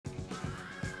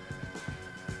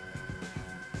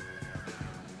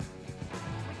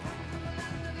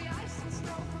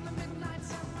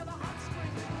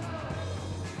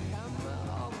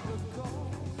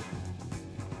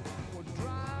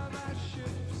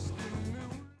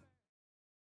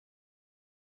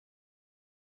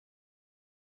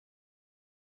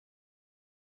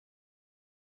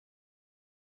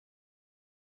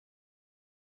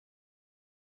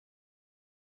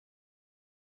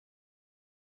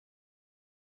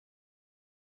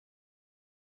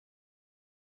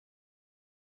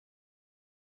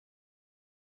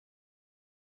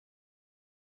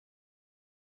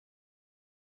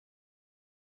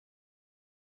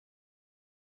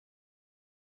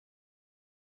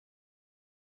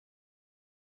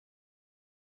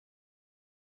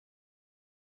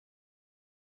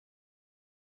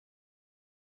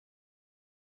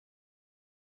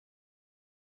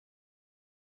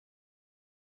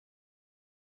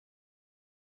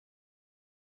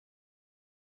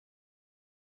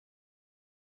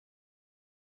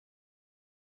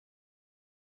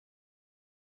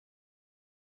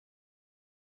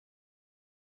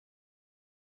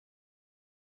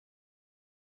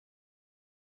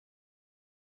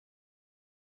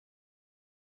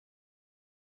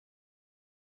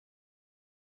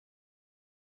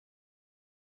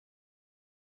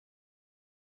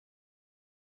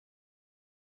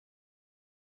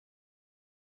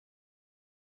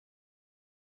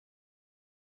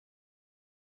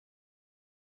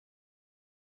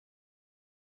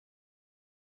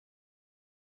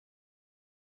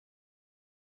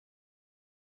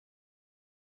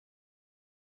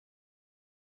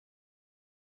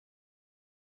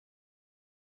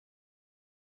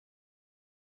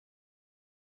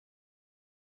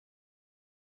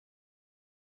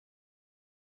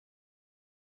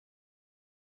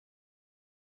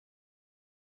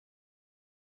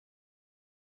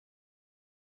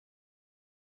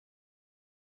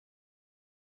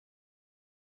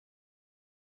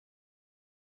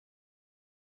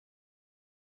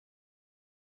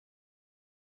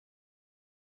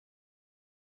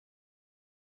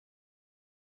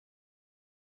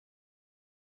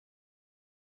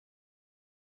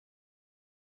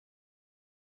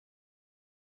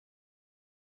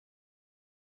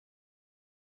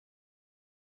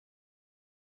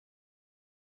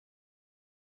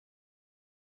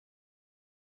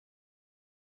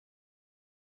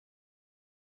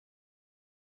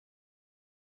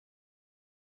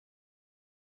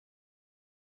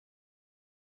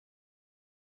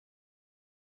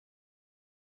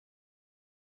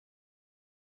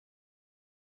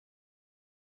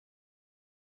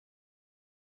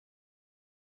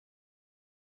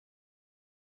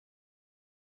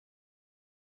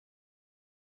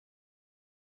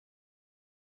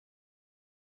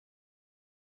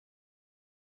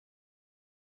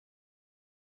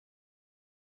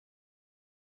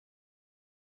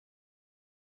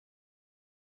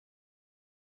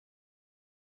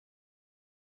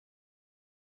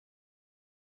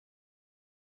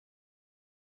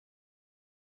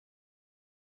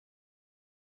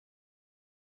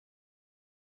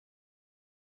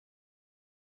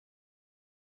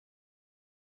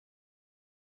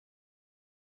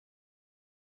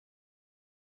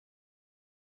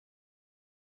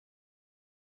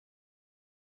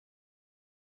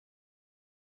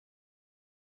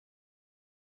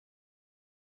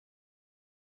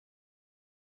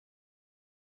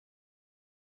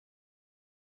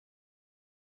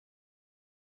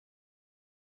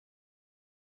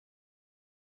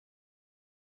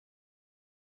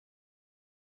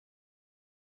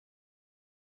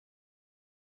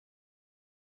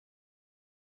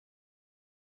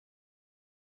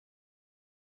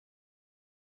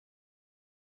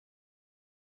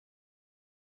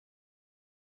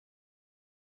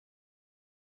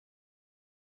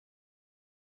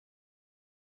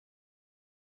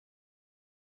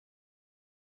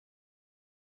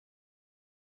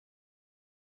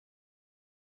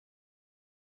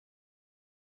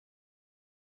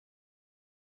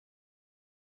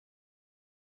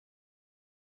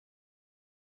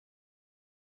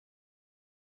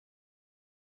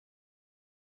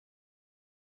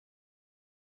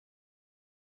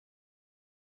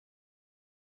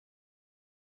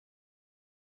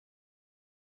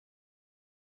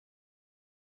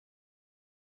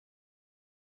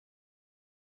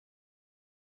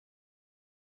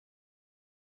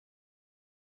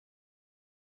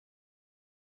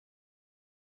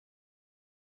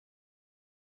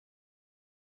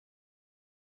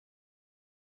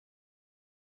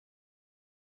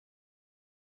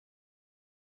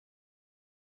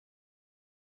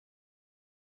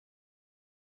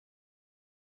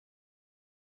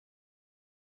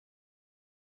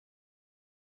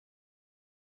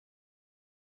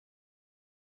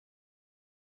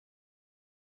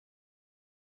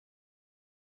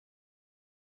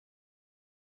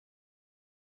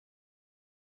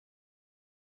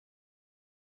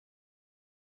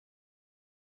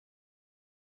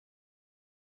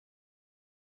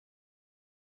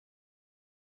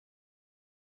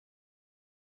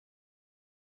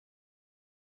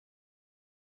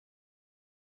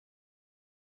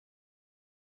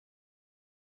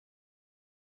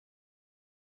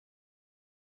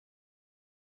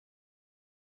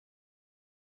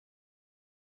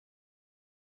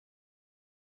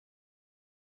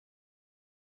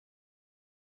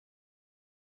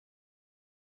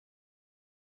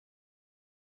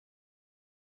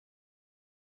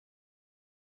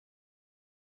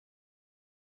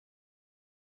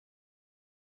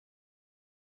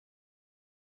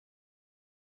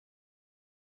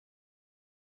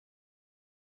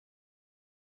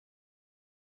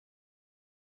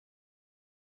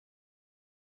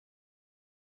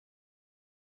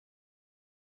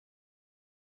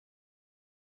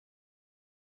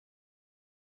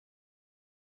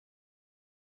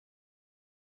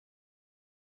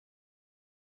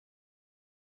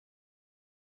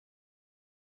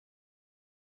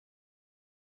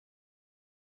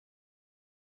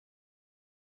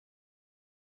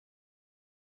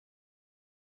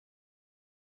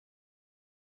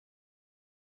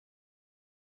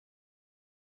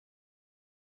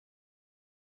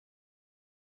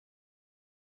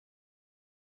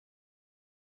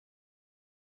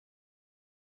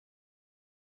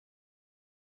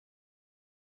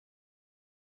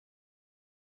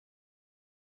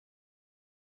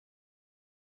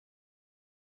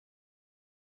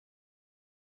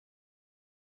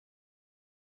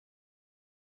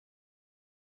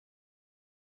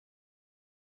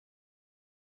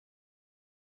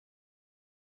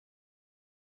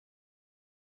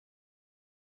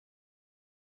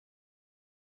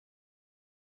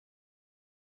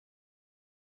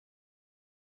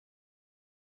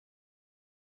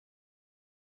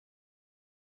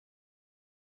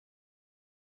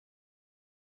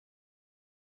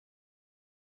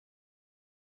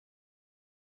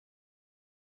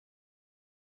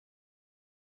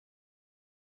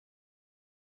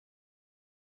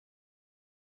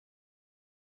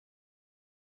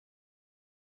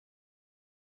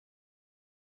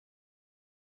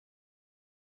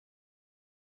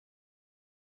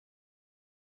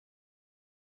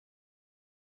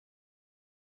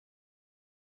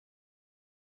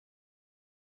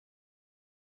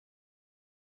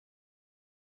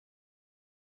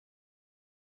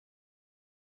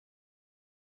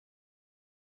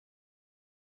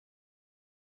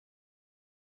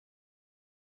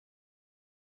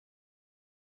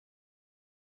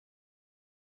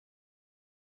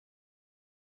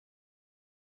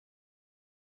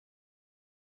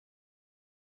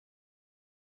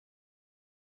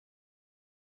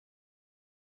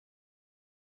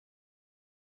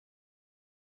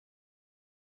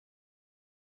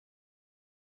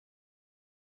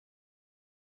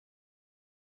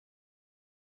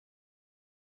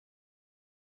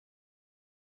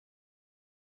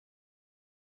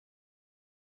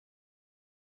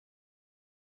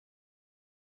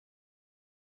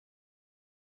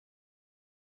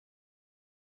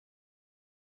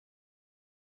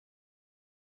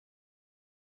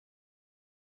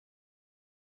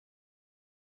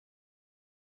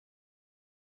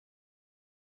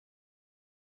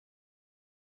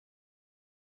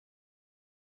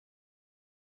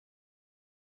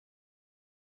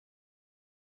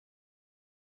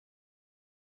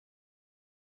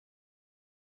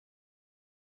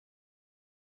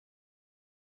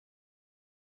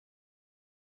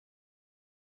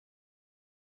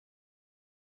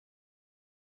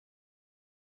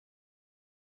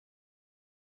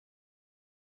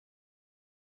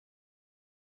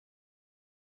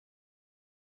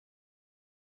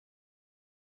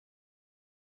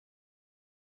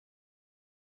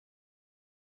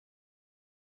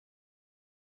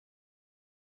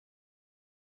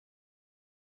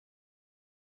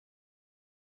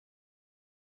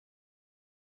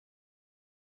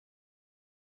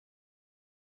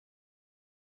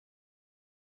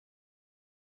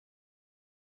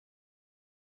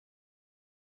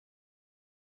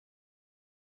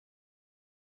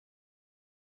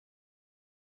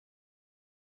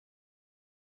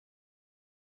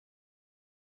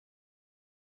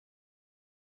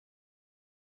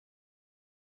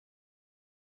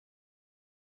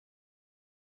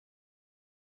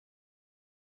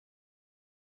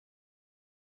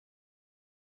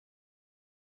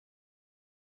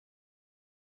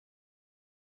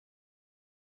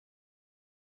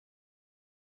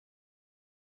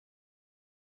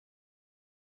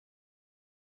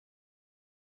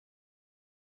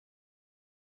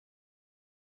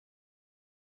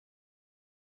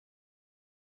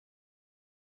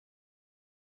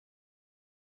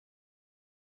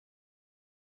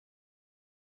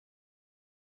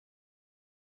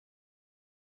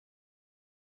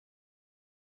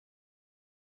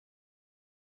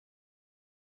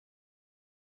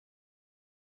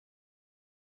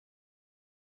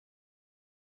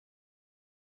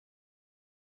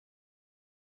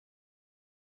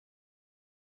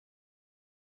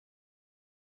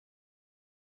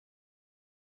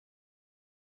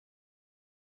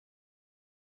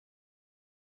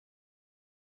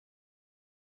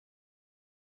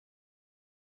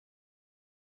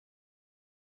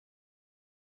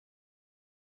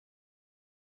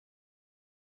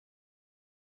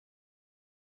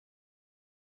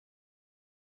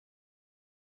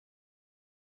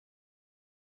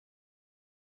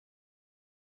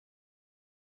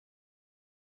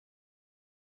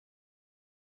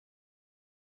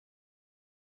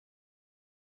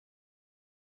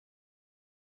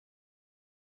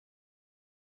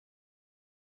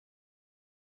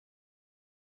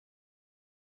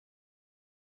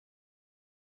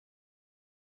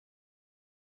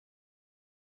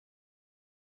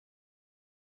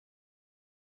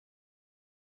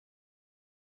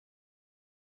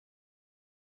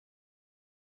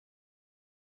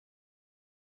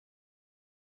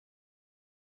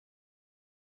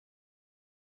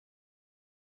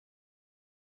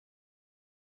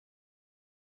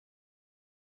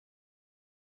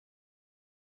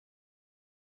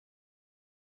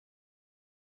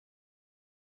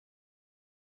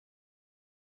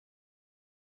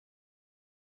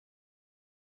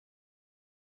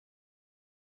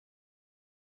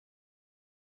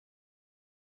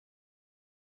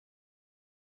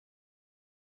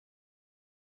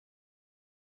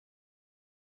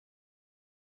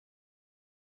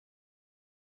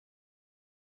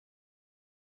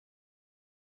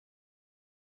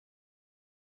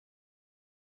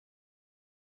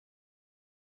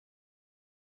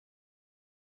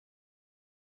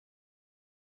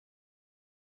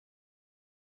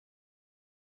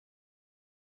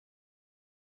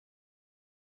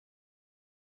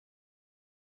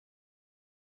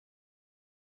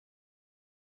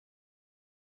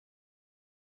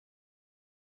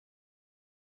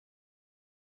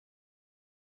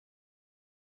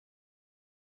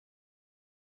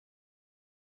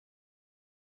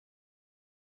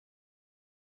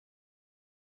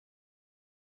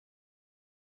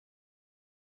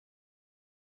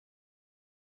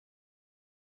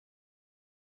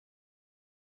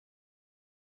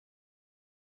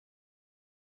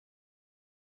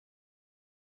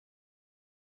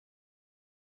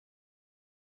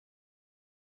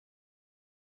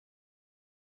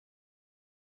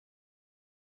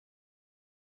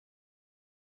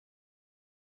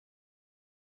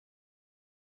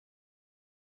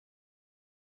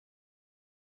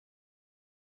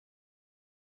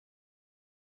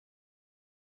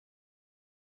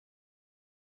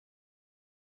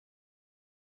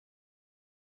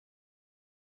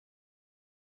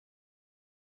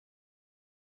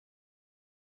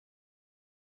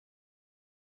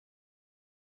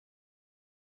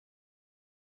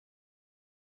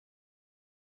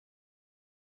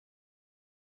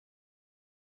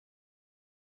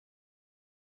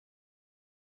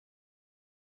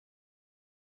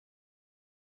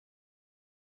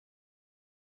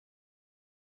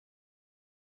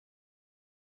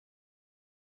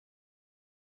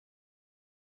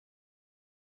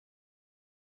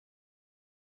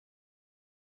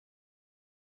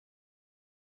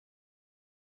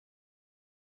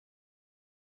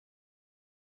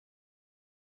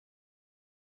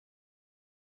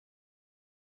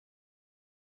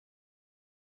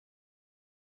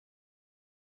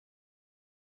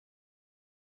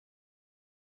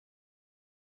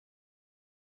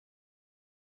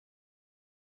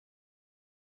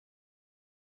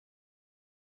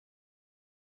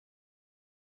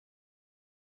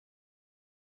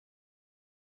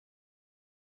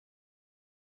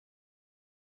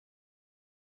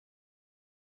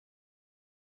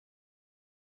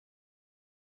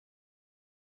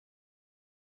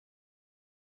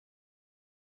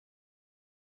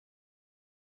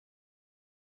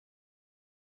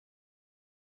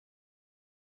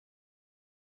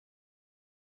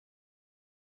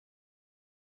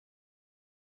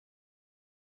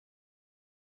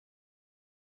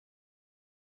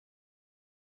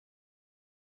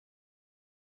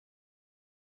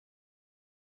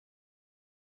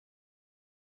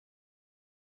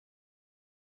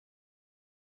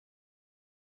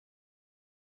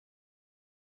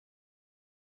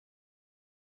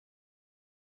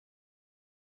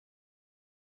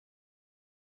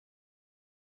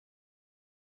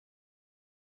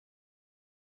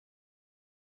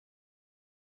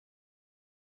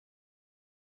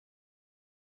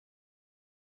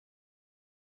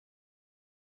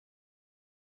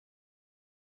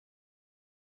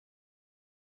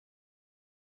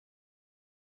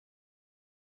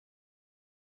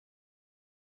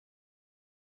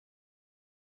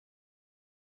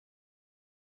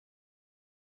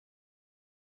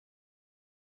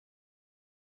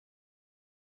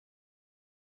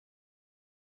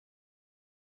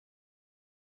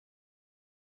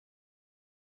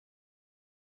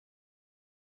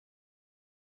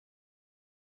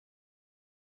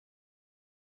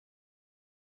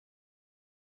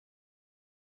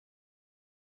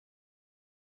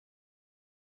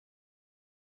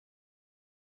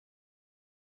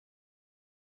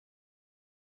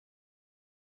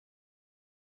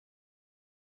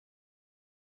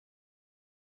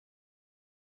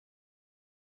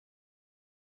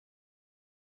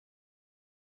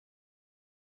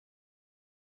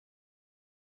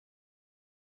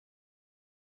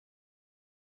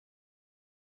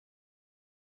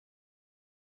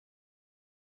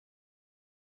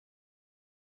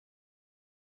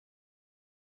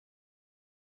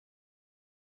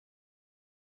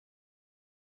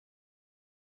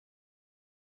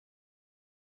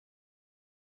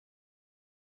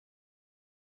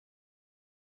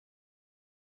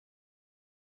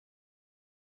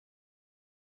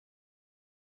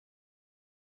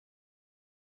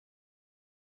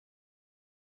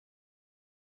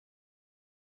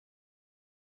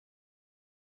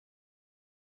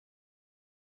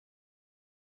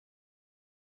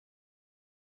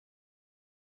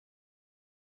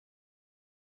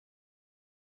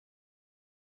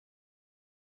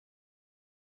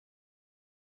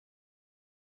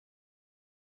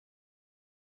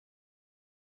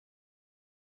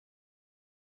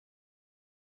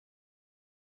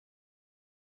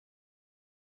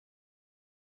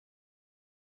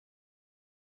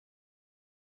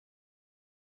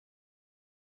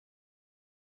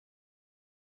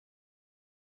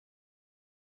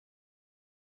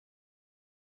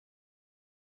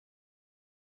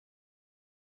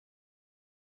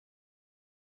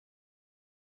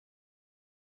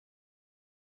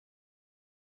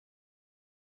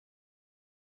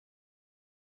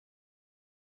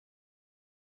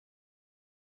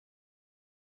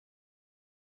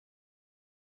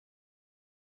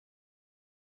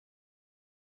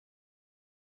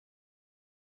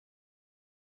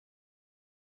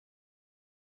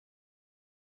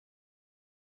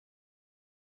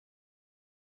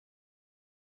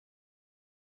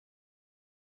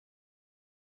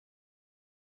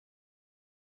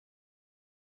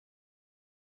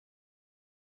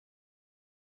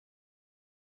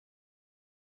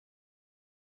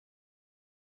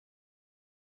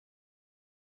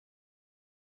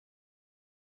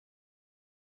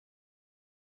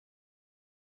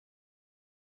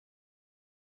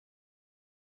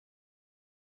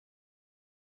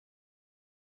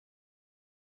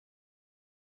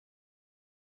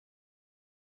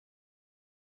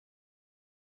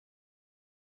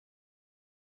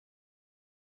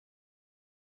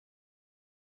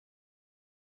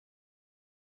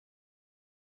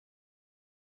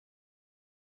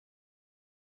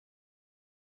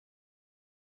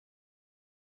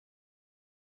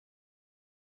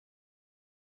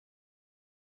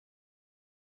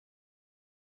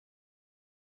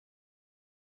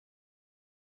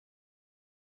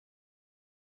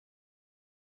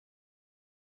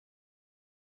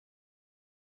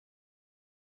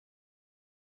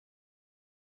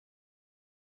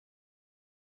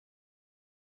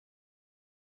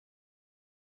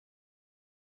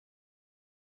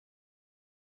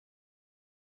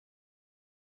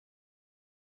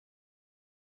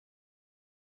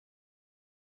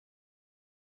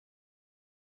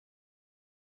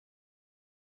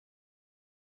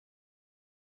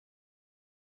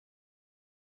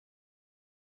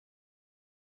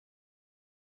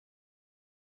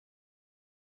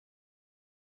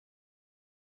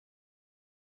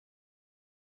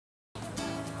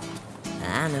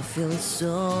and it feels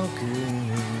so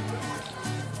good,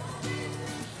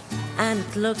 and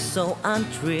it looks so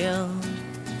unreal.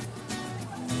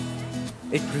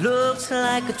 It looks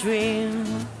like a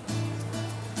dream,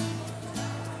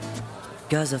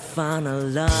 'cause I found a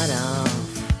lot of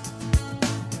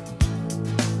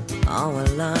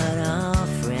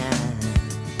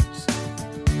friends,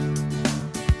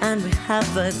 and we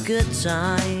have a good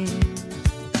time.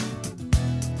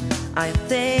 I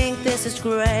think this is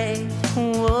great.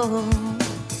 Whoa.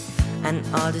 An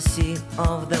odyssey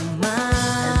of the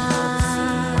mind.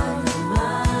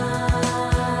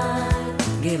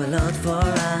 Give a lot for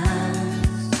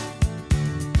us.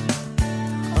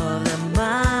 Of the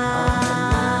mind.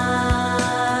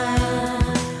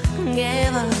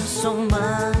 Give us so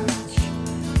much.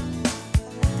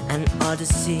 An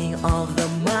odyssey of the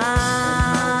mind.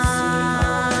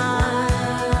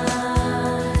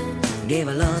 Give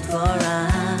a lot for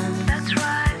us. That's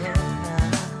right.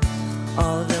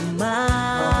 Of the mind.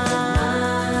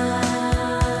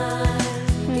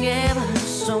 Give us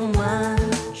so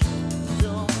much,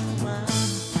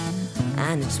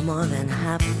 and it's more than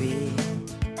happy.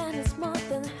 And it's more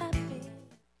than happy.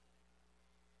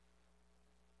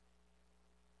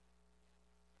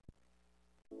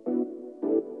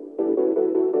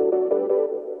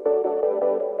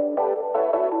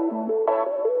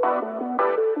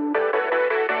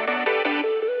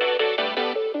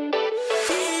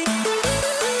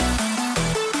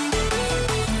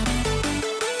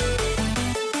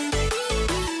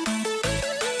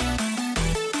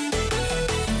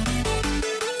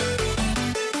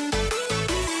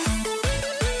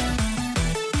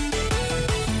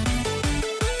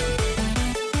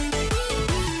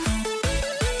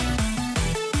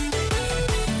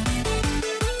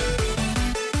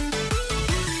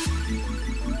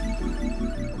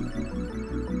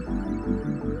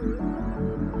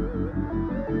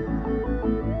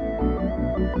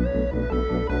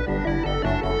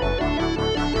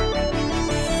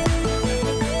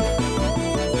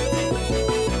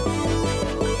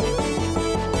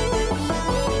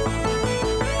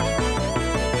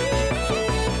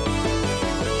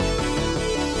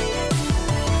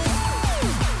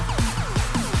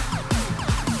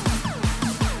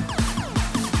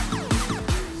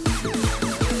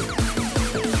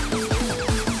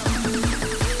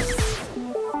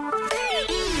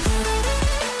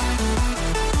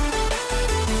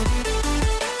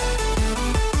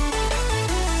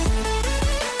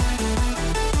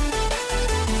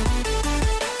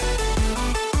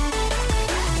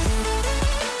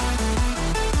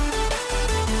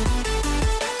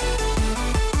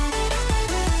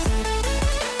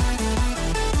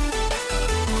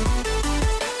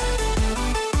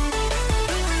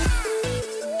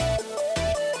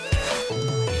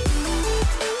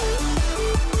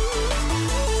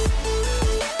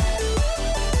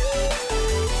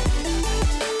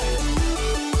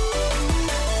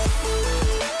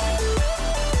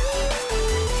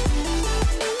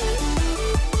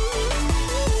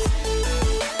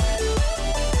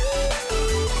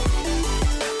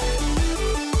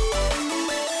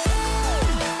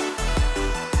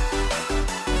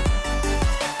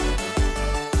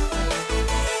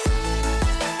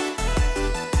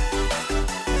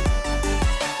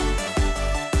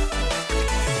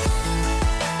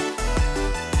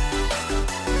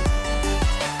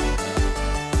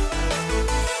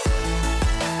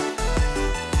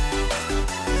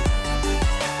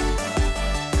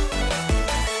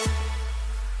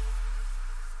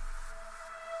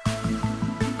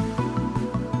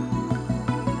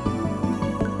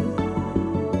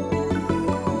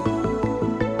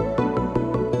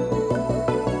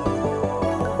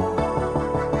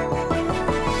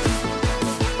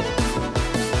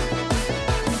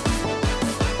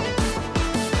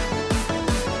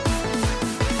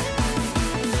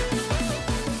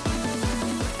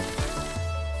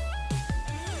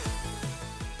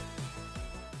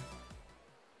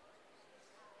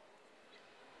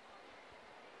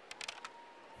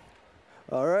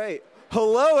 All right.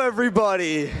 Hello,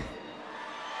 everybody.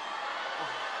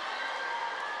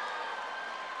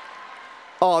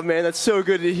 Oh, man, that's so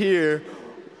good to hear.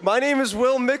 My name is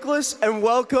Will Miklas, and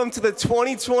welcome to the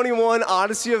 2021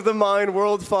 Odyssey of the Mind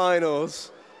World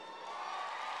Finals.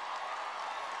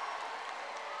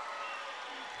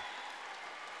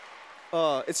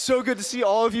 It's so good to see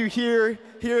all of you here,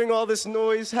 hearing all this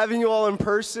noise, having you all in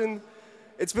person.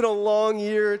 It's been a long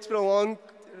year. It's been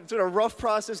a rough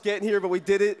process getting here, but we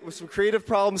did it with some creative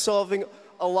problem solving,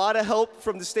 a lot of help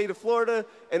from the state of Florida,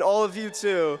 and all of you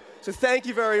too. So thank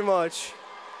you very much.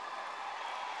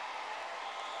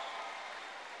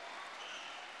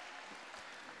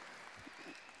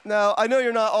 Now, I know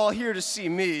you're not all here to see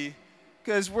me,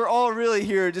 because we're all really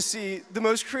here to see the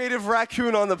most creative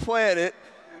raccoon on the planet.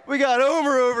 We got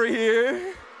Omer over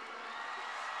here.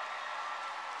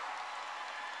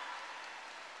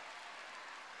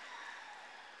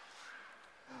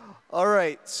 All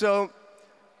right, so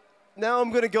now I'm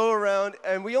going to go around,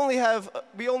 and we only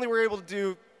were able to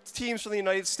do teams from the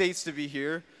United States to be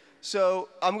here. So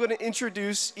I'm going to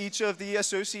introduce each of the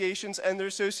associations and their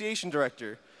association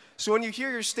director. So when you hear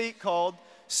your state called,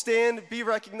 stand, be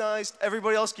recognized.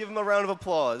 Everybody else give them a round of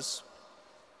applause.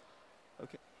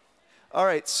 Okay. All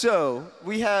right, so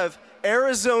we have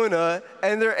Arizona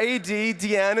and their AD,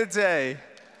 Deanna Day.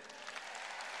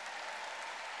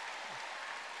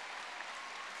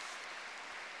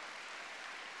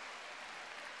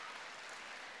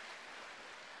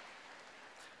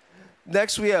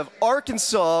 Next, we have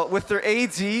Arkansas with their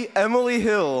AD, Emily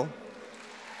Hill.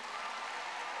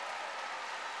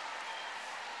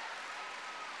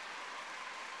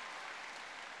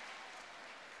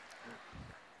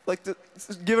 I'd like to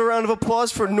give a round of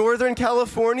applause for Northern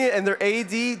California and their AD,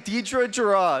 Deidre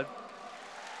Gerard.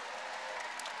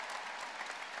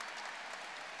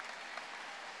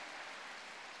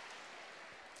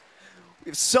 We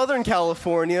have Southern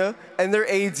California and their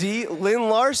AD, Lynn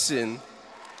Larson.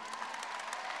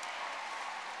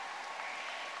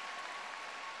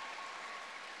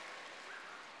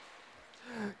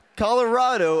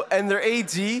 Colorado and their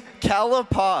AD, Calla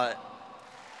Pott.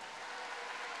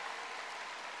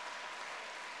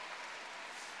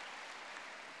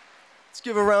 Let's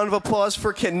give a round of applause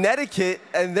for Connecticut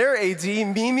and their AD,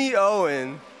 Mimi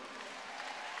Owen.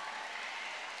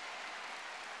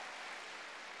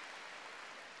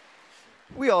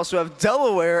 We also have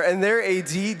Delaware and their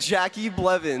AD, Jackie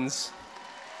Blevins.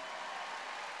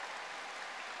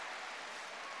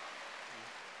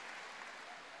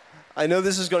 I know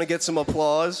this is going to get some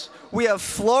applause. We have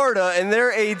Florida and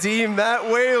their AD, Matt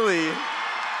Whaley.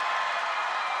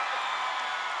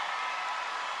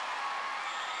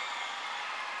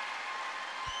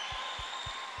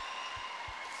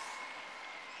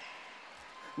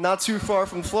 Not too far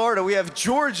from Florida, we have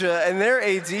Georgia and their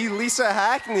AD, Lisa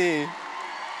Hackney.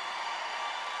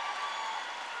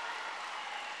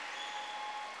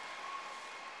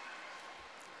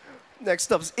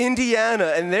 Next up is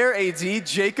Indiana and their AD,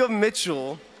 Jacob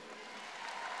Mitchell.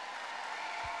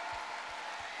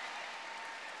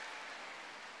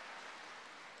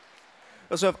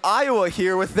 We also have Iowa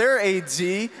here with their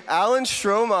AD, Alan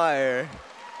Strohmeyer.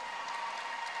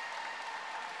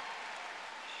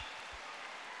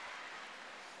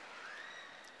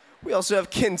 We also have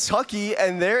Kentucky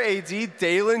and their AD,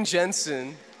 Dalen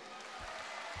Jensen.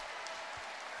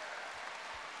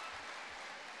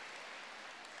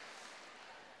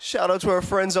 Shout out to our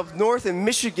friends up north in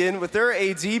Michigan with their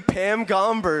AD, Pam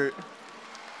Gombert.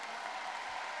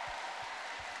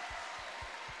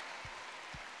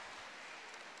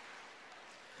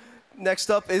 Next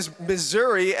up is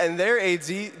Missouri and their AD,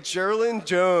 Jerlyn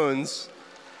Jones.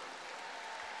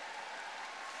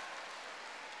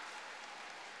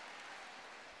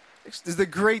 Next is the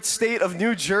great state of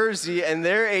New Jersey and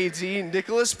their AD,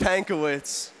 Nicholas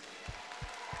Pankowitz.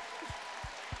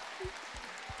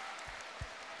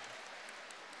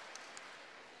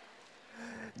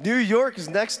 New York is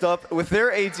next up with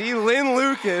their AD, Lynn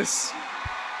Lucas.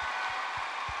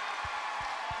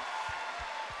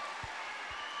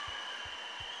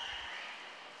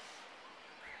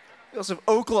 We also have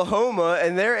Oklahoma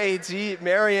and their AD,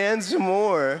 Marianne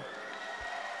Zamore.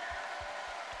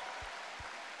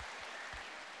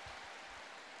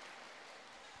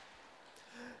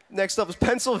 Next up is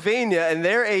Pennsylvania and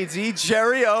their AD,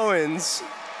 Jerry Owens.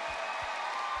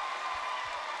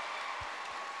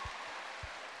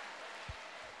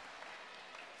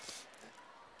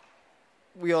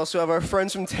 We also have our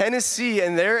friends from Tennessee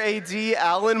and their AD,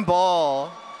 Alan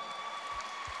Ball.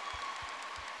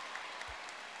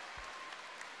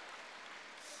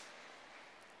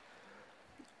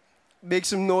 Make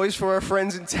some noise for our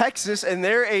friends in Texas and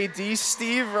their AD,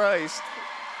 Steve Rice.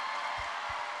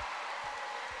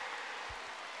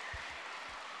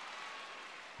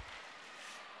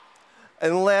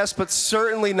 And last but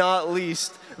certainly not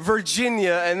least,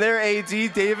 Virginia and their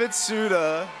AD, David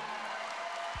Suda.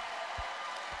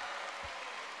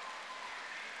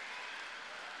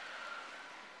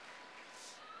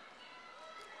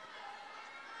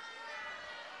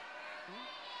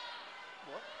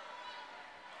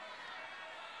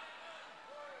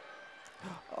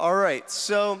 All right,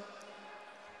 so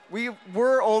we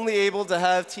were only able to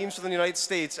have teams from the United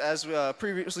States, as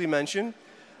previously mentioned,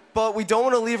 but we don't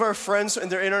want to leave our friends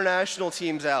and their international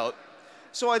teams out.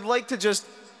 So I'd like to just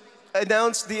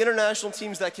announce the international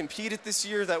teams that competed this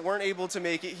year that weren't able to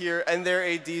make it here and their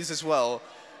ADs as well.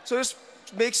 So just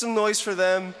make some noise for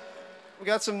them. We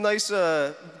got some nice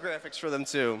graphics for them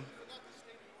too.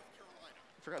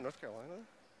 I forgot North Carolina?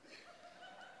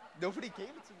 Nobody gave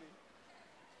it to me.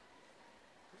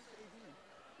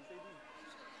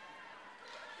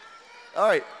 All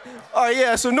right,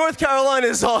 yeah, so North Carolina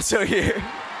is also here.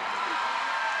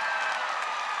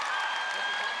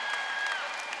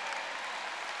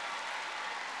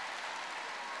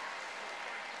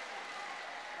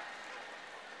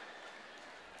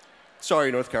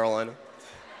 Sorry, North Carolina.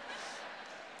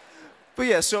 But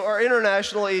yeah, so our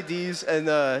international ADs and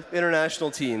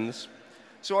international teams.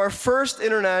 So our first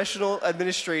international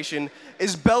administration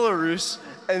is Belarus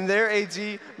and their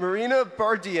AD, Marina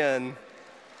Bardian.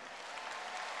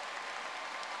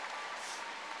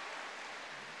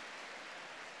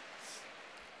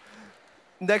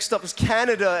 Next up is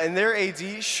Canada and their AD,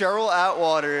 Cheryl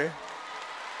Atwater.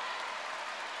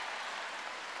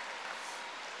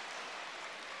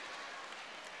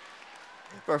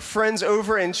 Our friends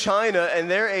over in China and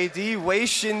their AD, Wei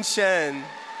Xin Chen.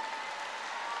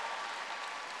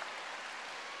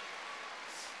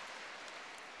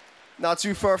 Not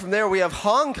too far from there, we have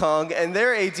Hong Kong and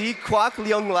their AD, Kwak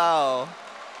Leung Lao.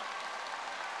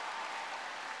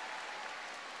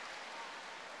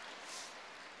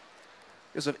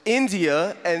 Because of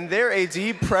India and their AD,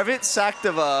 Previt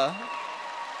Saktava.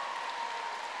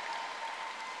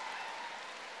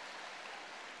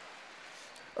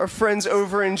 Our friends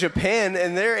over in Japan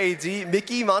and their AD,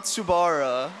 Miki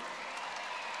Matsubara.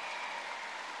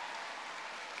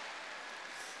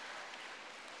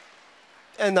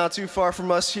 And not too far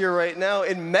from us here right now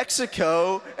in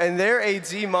Mexico and their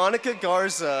AD, Monica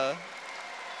Garza.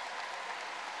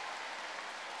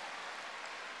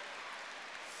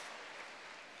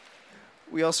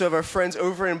 We also have our friends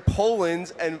over in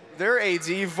Poland and their AD,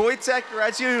 Wojtek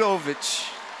Radziłowicz.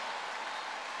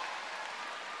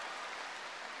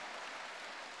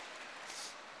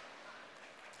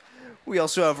 We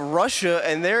also have Russia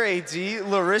and their AD,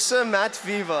 Larissa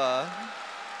Matvieva.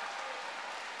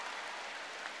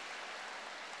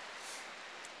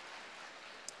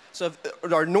 So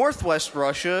our Northwest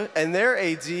Russia and their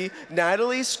AD,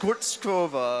 Natalie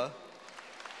Skurtskova.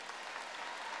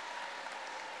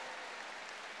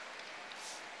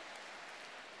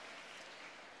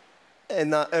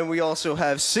 And we also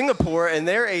have Singapore and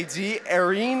their AD,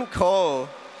 Erin Ko.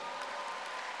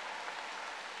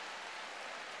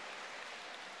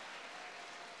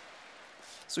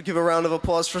 So give a round of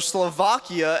applause for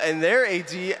Slovakia and their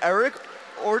AD, Eric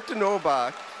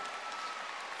Ortenobak.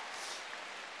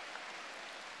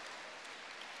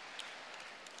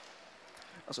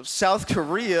 Also South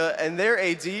Korea and their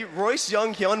AD, Royce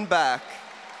Young Hyun Bak.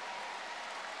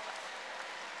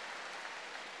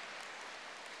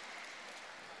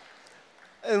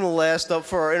 And last up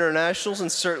for our internationals,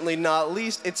 and certainly not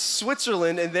least, it's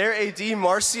Switzerland and their AD,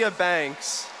 Marcia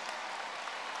Banks.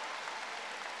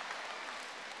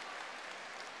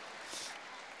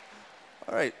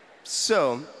 All right,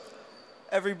 so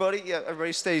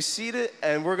everybody stay seated,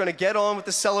 and we're gonna get on with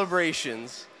the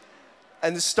celebrations.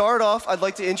 And to start off, I'd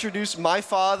like to introduce my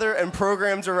father and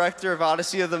program director of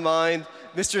Odyssey of the Mind,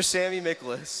 Mr. Sammy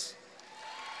Miklas.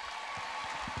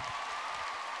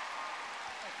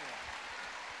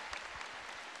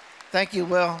 Thank you,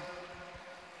 Will.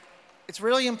 It's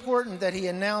really important that he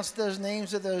announced those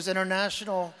names of those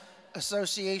international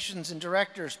associations and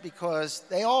directors because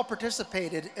they all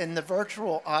participated in the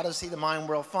virtual Odyssey of the Mind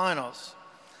World Finals.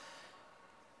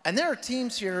 And there are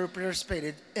teams here who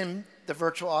participated in the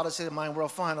virtual Odyssey of the Mind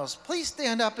World Finals. Please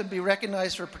stand up and be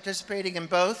recognized for participating in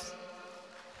both.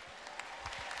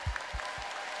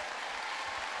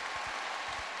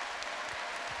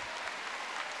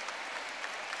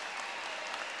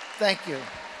 Thank you.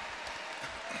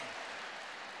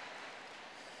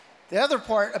 The other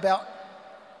part about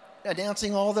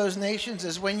announcing all those nations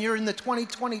is when you're in the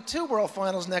 2022 World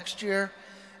Finals next year,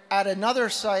 at another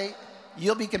site,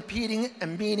 you'll be competing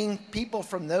and meeting people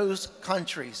from those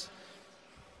countries.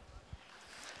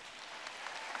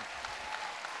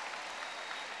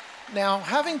 Now,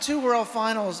 having 2 World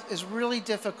Finals is really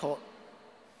difficult,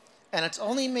 and it's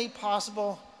only made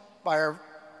possible by our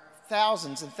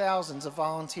thousands and thousands of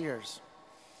volunteers.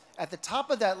 At the top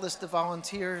of that list of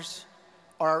volunteers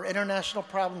are our international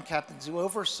problem captains who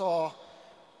oversaw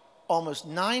almost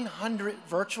 900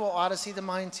 virtual Odyssey of the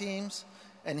Mind teams,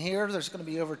 and here there's going to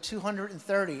be over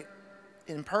 230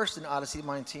 in-person Odyssey of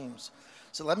the Mind teams.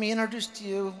 So let me introduce to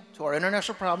you to our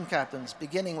international problem captains,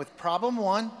 beginning with Problem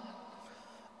 1,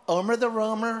 Omer the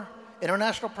Roamer,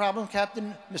 International Problem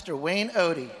Captain, Mr. Wayne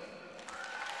Odie.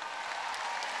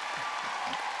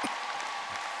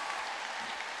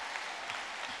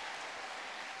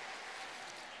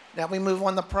 Now we move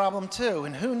on to problem 2,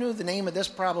 and who knew the name of this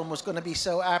problem was going to be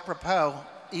so apropos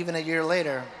even a year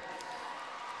later?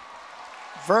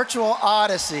 Virtual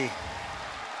Odyssey,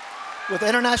 with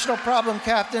international problem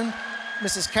captain,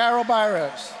 Mrs. Carol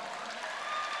Byros.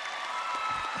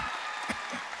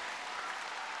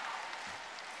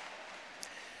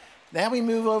 Now we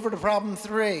move over to problem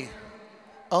 3,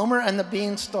 Omer and the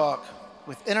Beanstalk,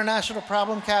 with international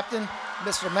problem captain,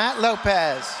 Mr. Matt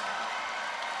Lopez.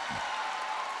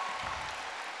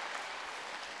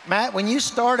 Matt, when you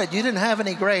started, you didn't have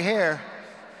any gray hair.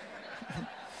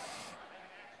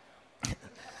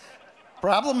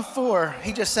 Problem 4,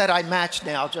 he just said I match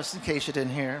now, just in case you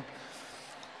didn't hear.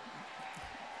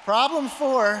 Problem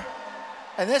 4,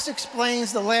 and this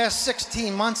explains the last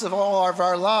 16 months of all of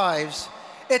our lives.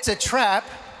 It's a trap,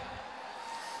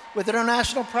 with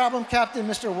international problem captain,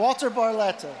 Mr. Walter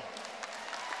Barletta.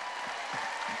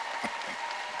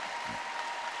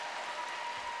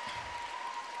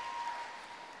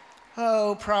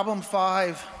 Oh, problem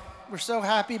 5. We're so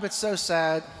happy, but so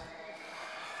sad.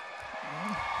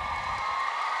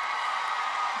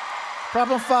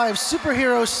 Problem 5,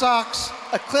 superhero socks,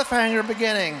 a cliffhanger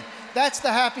beginning. That's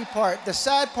the happy part. The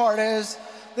sad part is,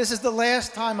 this is the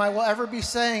last time I will ever be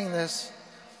saying this,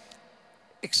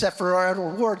 except for our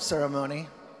award ceremony.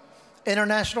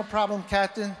 International problem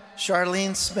captain,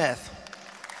 Charlene Smith.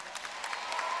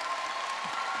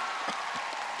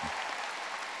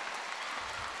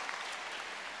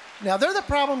 Now, they're the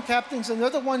problem captains, and they're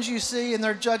the ones you see in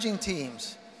their judging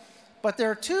teams. But there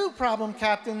are 2 problem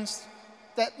captains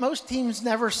that most teams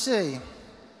never see,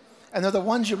 and they're the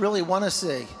ones you really want to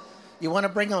see. You want to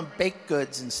bring them baked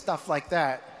goods and stuff like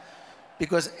that,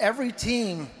 because every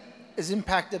team is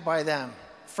impacted by them.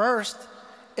 First,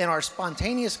 in our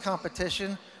spontaneous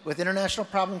competition with international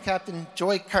problem captain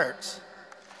Joy Kurtz.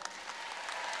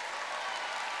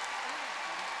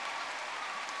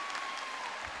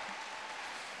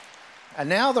 And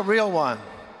now the real one,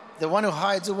 the one who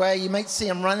hides away. You might see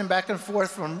him running back and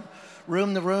forth from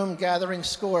room to room gathering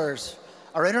scores.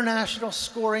 Our international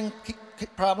scoring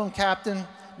problem captain,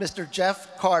 Mr.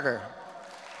 Jeff Carter.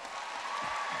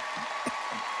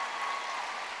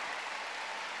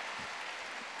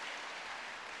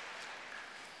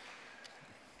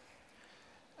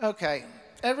 Okay,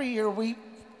 every year we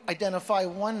identify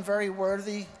one very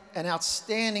worthy and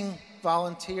outstanding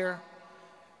volunteer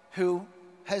who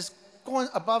has gone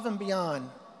above and beyond.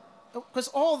 Because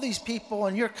all these people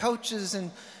and your coaches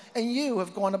and you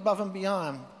have gone above and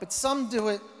beyond, but some do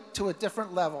it to a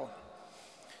different level.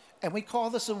 And we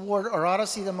call this award our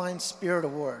Odyssey the Mind Spirit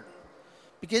Award.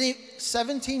 Beginning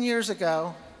 17 years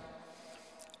ago,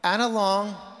 Anna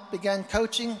Long began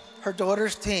coaching her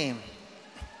daughter's team.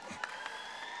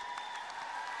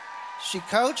 She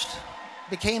coached,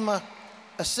 became an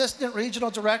assistant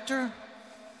regional director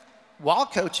while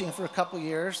coaching for a couple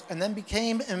years, and then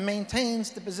became and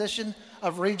maintains the position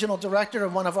of regional director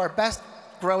of one of our best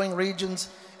growing regions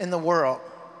in the world.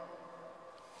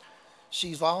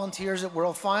 She volunteers at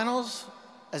World Finals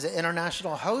as an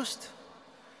international host,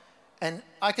 and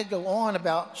I could go on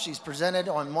about she's presented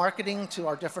on marketing to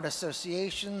our different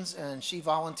associations, and she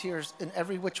volunteers in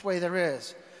every which way there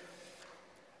is.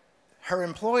 Her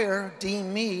employer,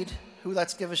 Dean Mead, who,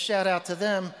 let's give a shout out to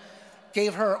them,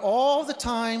 gave her all the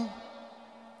time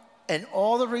and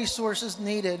all the resources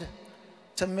needed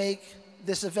to make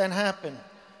this event happen.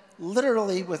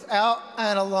 Literally, without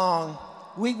Anna Long,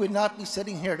 we would not be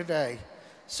sitting here today.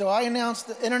 So I announced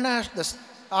the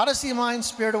Odyssey Mind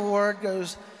Spirit Award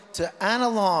goes to Anna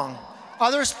Long.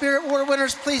 Other Spirit Award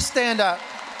winners, please stand up.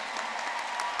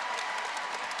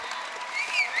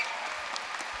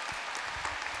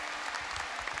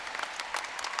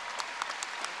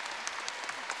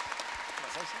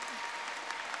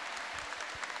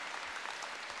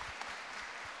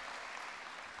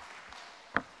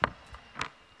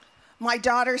 My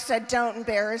daughter said, "Don't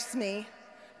embarrass me,"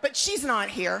 but she's not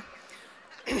here.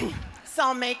 So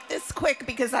I'll make this quick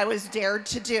because I was dared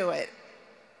to do it.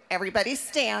 Everybody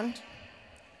stand.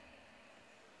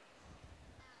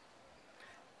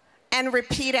 And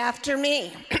repeat after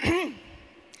me.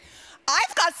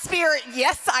 I've got spirit.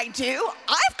 Yes, I do.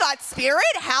 I've got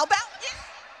spirit. How about you?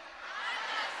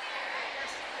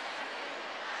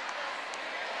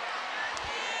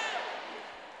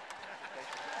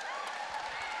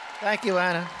 Thank you,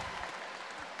 Anna.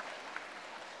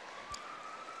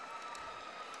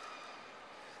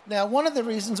 Now, one of the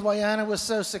reasons why Anna was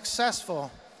so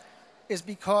successful is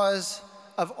because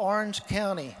of Orange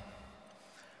County.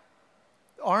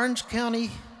 Orange County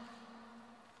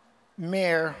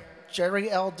Mayor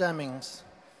Jerry L. Demings,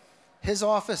 his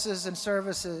offices and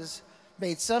services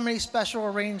made so many special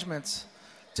arrangements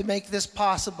to make this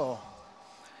possible.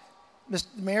 The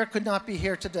mayor could not be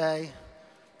here today,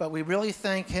 but we really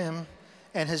thank him,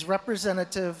 and his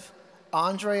representative,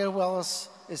 Andrea Willis,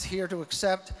 is here to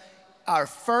accept our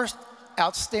first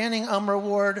Outstanding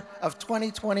Award of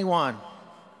 2021.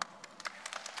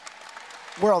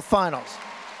 World Finals.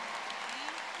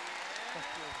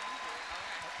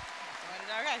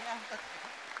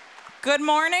 Good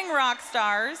morning, rock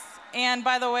stars. And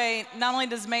by the way, not only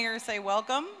does Mayor say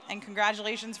welcome and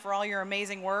congratulations for all your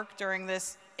amazing work during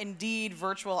this indeed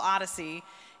virtual Odyssey,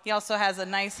 he also has a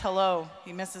nice hello.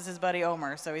 He misses his buddy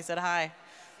Omer, so he said hi.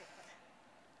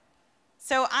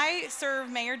 So I serve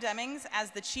Mayor Demings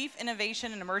as the Chief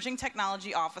Innovation and Emerging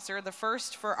Technology Officer, the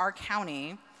first for our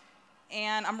county.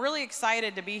 And I'm really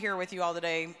excited to be here with you all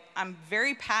today. I'm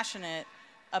very passionate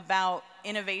about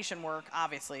innovation work,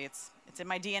 obviously. It's in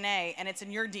my DNA, and it's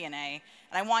in your DNA.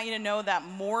 And I want you to know that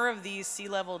more of these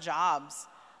C-level jobs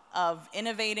of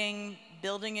innovating,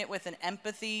 building it with an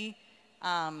empathy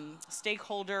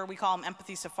stakeholder, we call them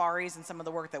empathy safaris in some of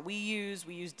the work that we use.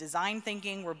 We use design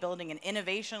thinking. We're building an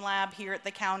innovation lab here at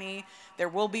the county. There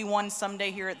will be one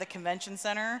someday here at the convention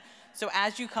center. So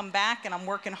as you come back, and I'm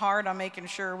working hard on making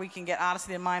sure we can get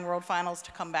Odyssey of Mind World Finals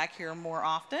to come back here more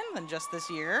often than just this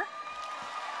year.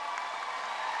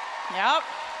 Yep.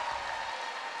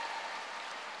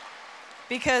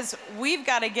 Because we've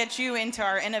got to get you into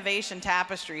our innovation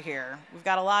tapestry here. We've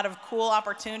got a lot of cool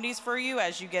opportunities for you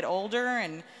as you get older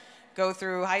and go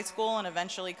through high school and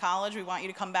eventually college. We want you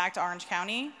to come back to Orange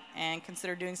County and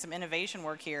consider doing some innovation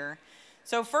work here.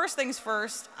 So first things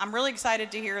first, I'm really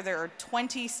excited to hear there are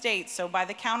 20 states. So by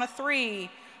the count of 3,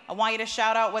 I want you to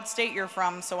shout out what state you're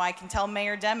from so I can tell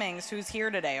Mayor Demings who's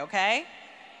here today, okay?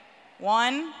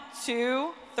 1,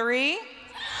 2, 3.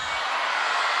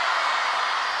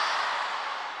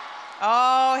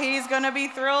 Oh, he's going to be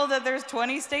thrilled that there's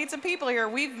 20 states of people here.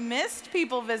 We've missed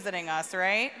people visiting us,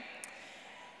 right?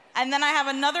 And then I have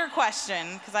another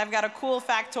question, because I've got a cool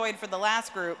factoid for the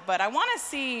last group, but I want to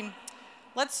see,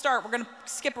 let's start, we're going to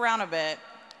skip around a bit.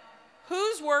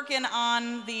 Who's working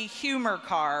on the Humor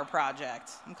Car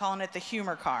project? I'm calling it the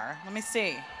Humor Car. Let me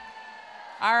see.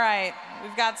 All right,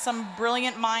 we've got some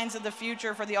brilliant minds of the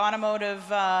future for the automotive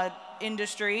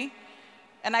industry.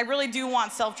 And I really do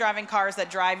want self-driving cars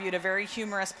that drive you to very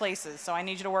humorous places, so I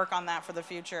need you to work on that for the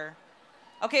future.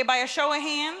 Okay, by a show of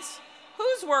hands,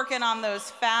 who's working on those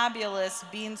fabulous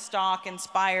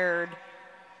beanstalk-inspired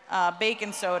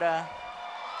baking soda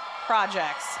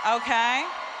projects? Okay.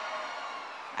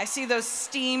 I see those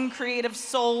STEAM creative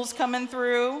souls coming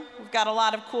through. We've got a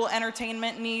lot of cool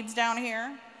entertainment needs down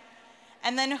here.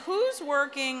 And then who's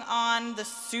working on the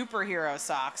superhero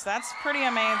socks? That's pretty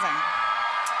amazing.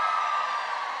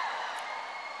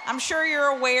 I'm sure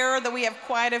you're aware that we have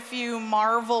quite a few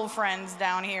Marvel friends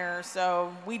down here,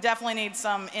 so we definitely need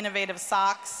some innovative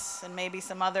socks and maybe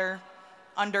some other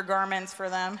undergarments for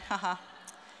them.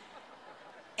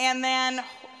 And then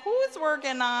who's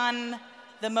working on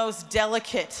the most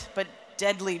delicate but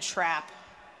deadly trap?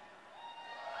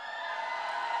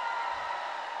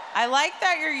 I like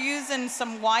that you're using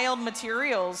some wild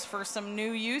materials for some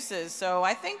new uses, so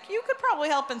I think you could probably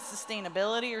help in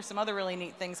sustainability or some other really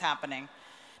neat things happening.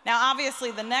 Now,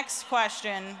 obviously, the next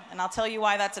question, and I'll tell you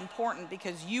why that's important,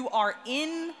 because you are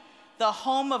in the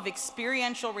home of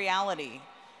experiential reality.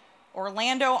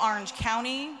 Orlando, Orange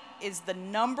County is the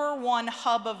 #1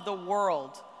 hub of the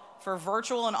world for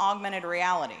virtual and augmented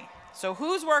reality. So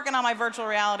who's working on my virtual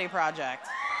reality project?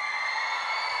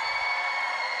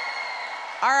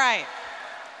 All right.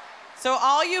 So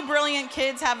all you brilliant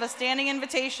kids have a standing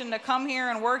invitation to come here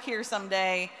and work here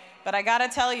someday. But I gotta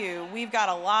tell you, we've got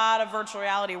a lot of virtual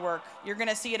reality work. You're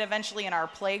gonna see it eventually in our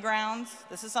playgrounds.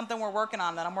 This is something we're working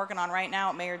on, that I'm working on right now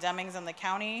at Mayor Demings and the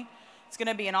county. It's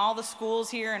gonna be in all the schools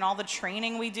here and all the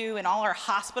training we do, in all our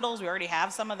hospitals. We already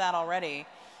have some of that already.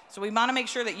 So we wanna make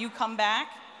sure that you come back,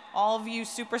 all of you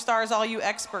superstars, all you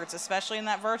experts, especially in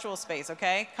that virtual space,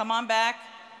 okay? Come on back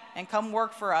and come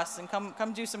work for us and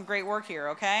come do some great work here,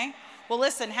 okay? Well,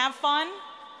 listen, have fun.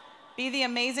 Be the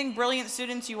amazing, brilliant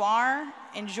students you are.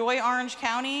 Enjoy Orange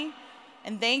County.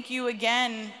 And thank you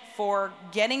again for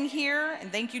getting here. And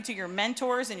thank you to your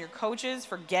mentors and your coaches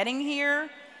for getting here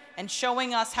and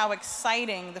showing us how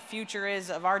exciting the future is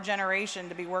of our generation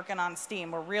to be working on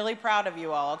STEAM. We're really proud of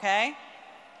you all, okay?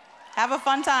 Have a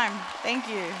fun time. Thank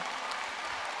you.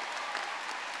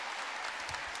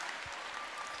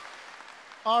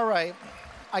 All right.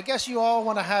 I guess you all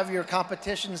want to have your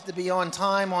competitions to be on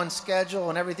time, on schedule,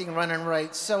 and everything running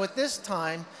right. So at this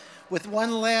time, with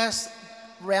one last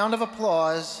round of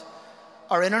applause,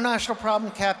 Our international problem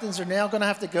captains are now going to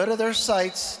have to go to their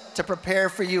sites to prepare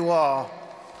for you all.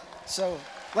 So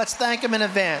let's thank them in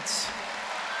advance.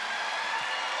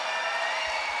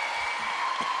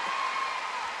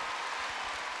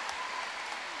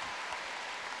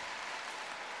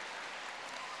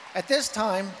 At this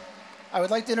time, I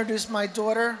would like to introduce my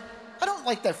daughter. I don't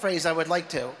like that phrase, I would like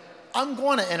to. I'm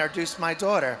going to introduce my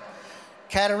daughter,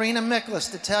 Katerina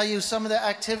Miklas, to tell you some of the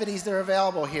activities that are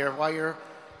available here while you're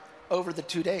over the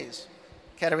 2 days.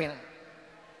 Katerina.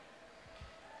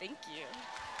 Thank you.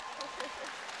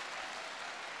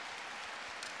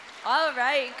 All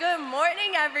right, good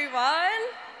morning, everyone.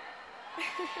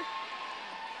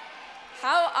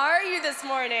 How are you this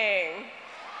morning?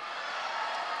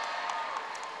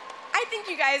 I think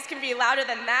you guys can be louder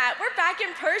than that. We're back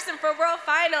in person for World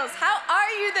Finals. How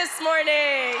are you this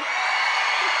morning?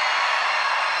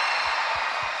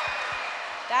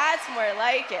 That's more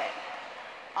like it.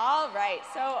 All right,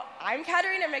 so I'm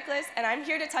Katerina Miklas, and I'm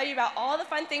here to tell you about all the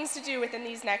fun things to do within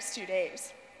these next 2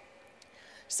 days.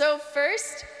 So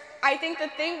first, I think the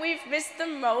thing we've missed the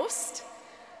most,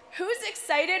 who's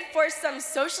excited for some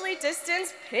socially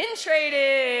distanced pin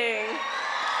trading?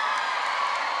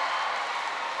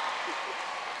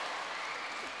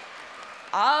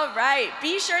 All right,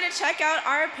 be sure to check out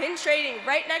our pin trading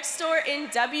right next door in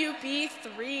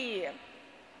WB3.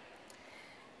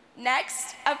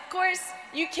 Next, of course,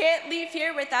 you can't leave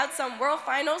here without some World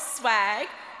Finals swag,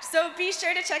 so be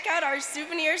sure to check out our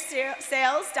souvenir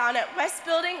sales down at West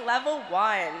Building Level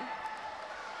 1.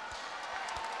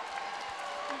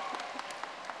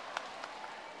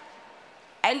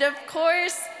 And of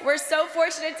course, we're so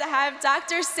fortunate to have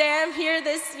Dr. Sam here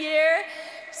this year.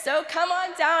 So come on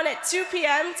down at 2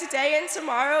 p.m. today and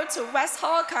tomorrow to West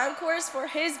Hall Concourse for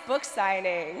his book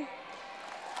signing.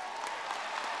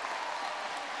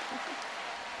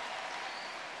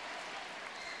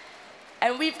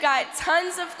 And we've got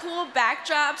tons of cool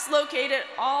backdrops located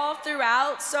all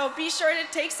throughout, so be sure to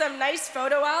take some nice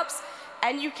photo ops,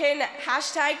 and you can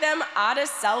hashtag them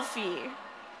 @selfie.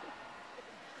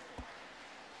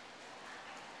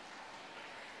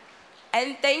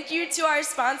 And thank you to our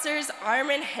sponsors, Arm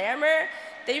 & Hammer.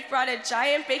 They've brought a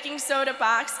giant baking soda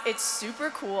box. It's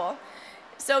super cool.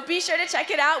 So be sure to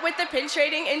check it out with the pin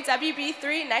trading in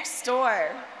WB3 next door.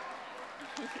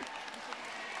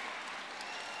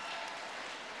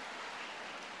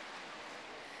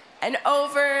 And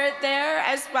over there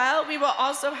as well, we will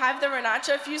also have the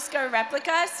Renacha Fusca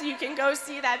replica, so you can go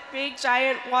see that big,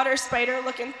 giant water spider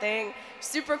looking thing.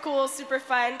 Super cool, super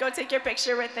fun. Go take your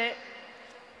picture with it.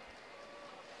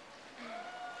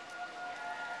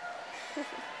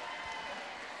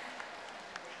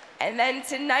 And then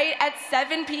tonight at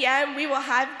 7 p.m., we will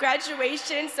have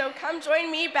graduation, so come join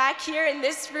me back here in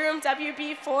this room,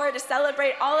 WB4, to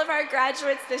celebrate all of our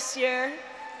graduates this year.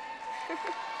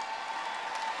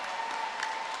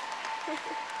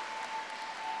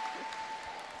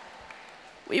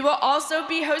 We will also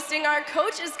be hosting our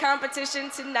coaches competition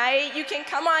tonight. You can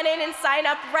come on in and sign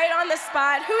up right on the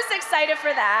spot. Who's excited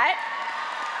for that?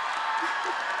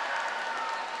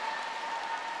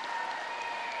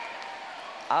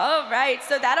 All right,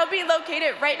 so that'll be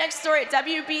located right next door at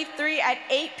WB3 at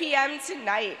 8 p.m.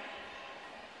 tonight.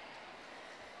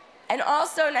 And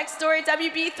also next door at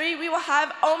WB3, we will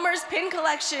have Omer's pin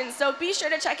collection. So be sure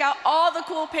to check out all the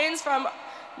cool pins from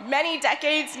many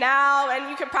decades now, and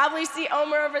you can probably see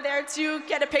Omer over there too,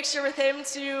 get a picture with him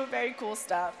too, very cool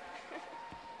stuff.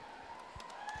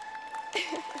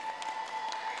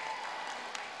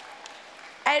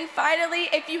 And finally,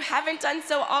 if you haven't done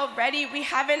so already, we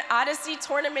have an Odyssey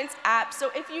Tournaments app.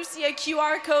 So if you see a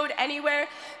QR code anywhere,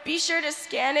 be sure to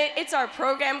scan it. It's our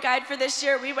program guide for this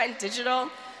year. We went digital.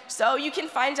 So you can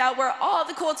find out where all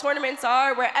the cool tournaments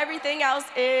are, where everything else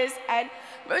is, and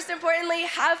most importantly,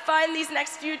 have fun these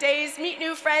next few days, meet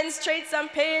new friends, trade some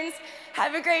pins,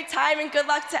 have a great time, and good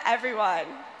luck to everyone.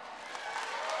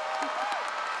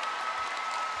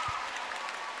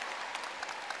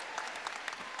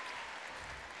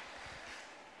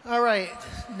 All right,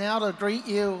 now to greet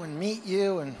you and meet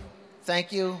you and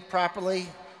thank you properly,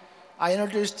 I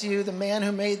introduce to you the man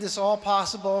who made this all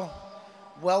possible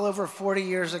well over 40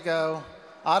 years ago,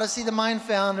 Odyssey the Mind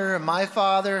founder and my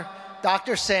father,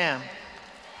 Dr. Sam. No,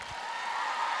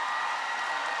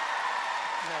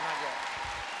 not yet.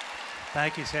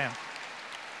 Thank you, Sam.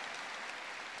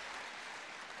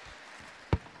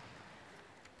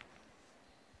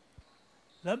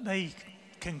 Let me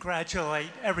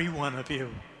congratulate every one of you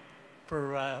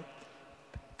for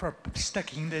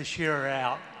sticking this year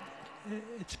out.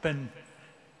 It's been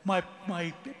my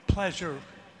pleasure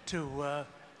to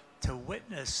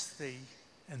witness the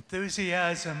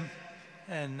enthusiasm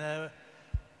and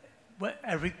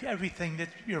everything that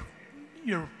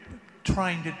you're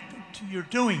trying to you're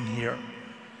doing here.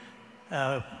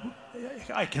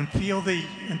 I can feel the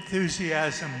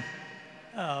enthusiasm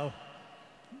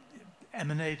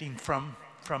emanating from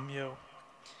you.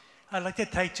 I'd like to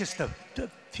take just a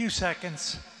few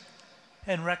seconds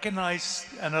and recognize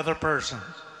another person.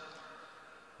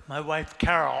 My wife,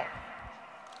 Carol.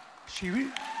 She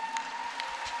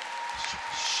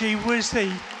was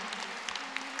the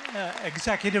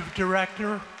executive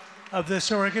director of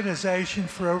this organization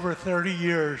for over 30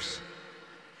 years.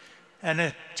 And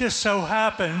it just so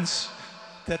happens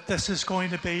that this is going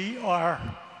to be our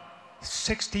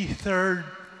 63rd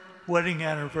wedding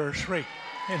anniversary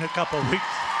in a couple of weeks.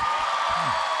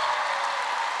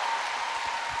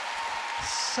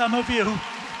 Some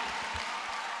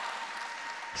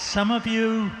of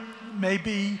you may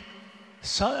be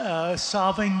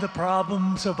solving the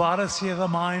problems of Odyssey of the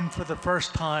Mind for the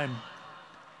first time.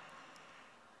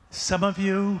 Some of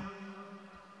you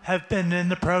have been in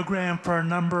the program for a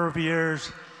number of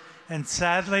years, and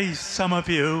sadly, some of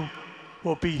you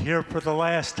will be here for the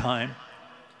last time.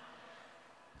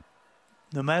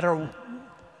 No matter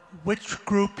which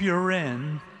group you're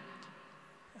in,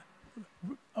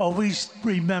 always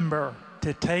remember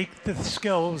to take the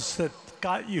skills that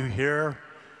got you here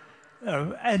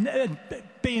and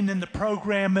being in the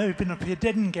program, even if you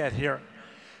didn't get here.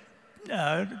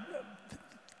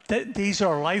 These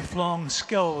are lifelong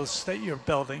skills that you're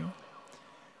building.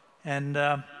 And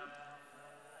I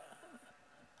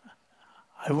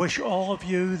wish all of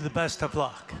you the best of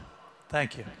luck.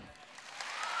 Thank you.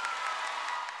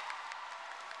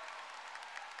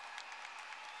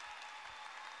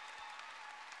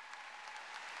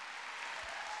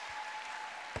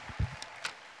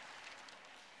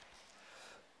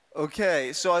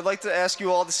 Okay, so I'd like to ask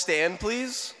you all to stand,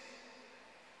 please.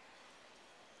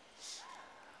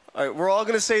 All right, we're all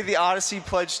going to say the Odyssey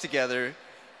pledge together.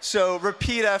 So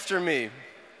repeat after me.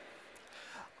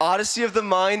 Odyssey of the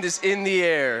mind is in the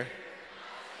air.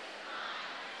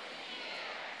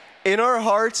 In our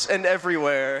hearts and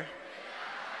everywhere.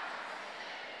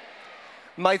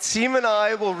 My team and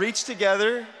I will reach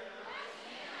together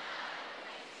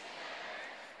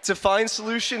to find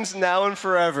solutions now and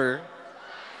forever.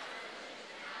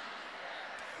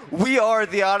 We are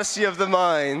the Odyssey of the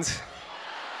mind.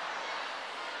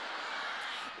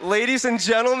 Ladies and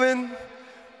gentlemen,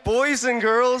 boys and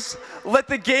girls, let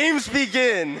the games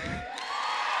begin.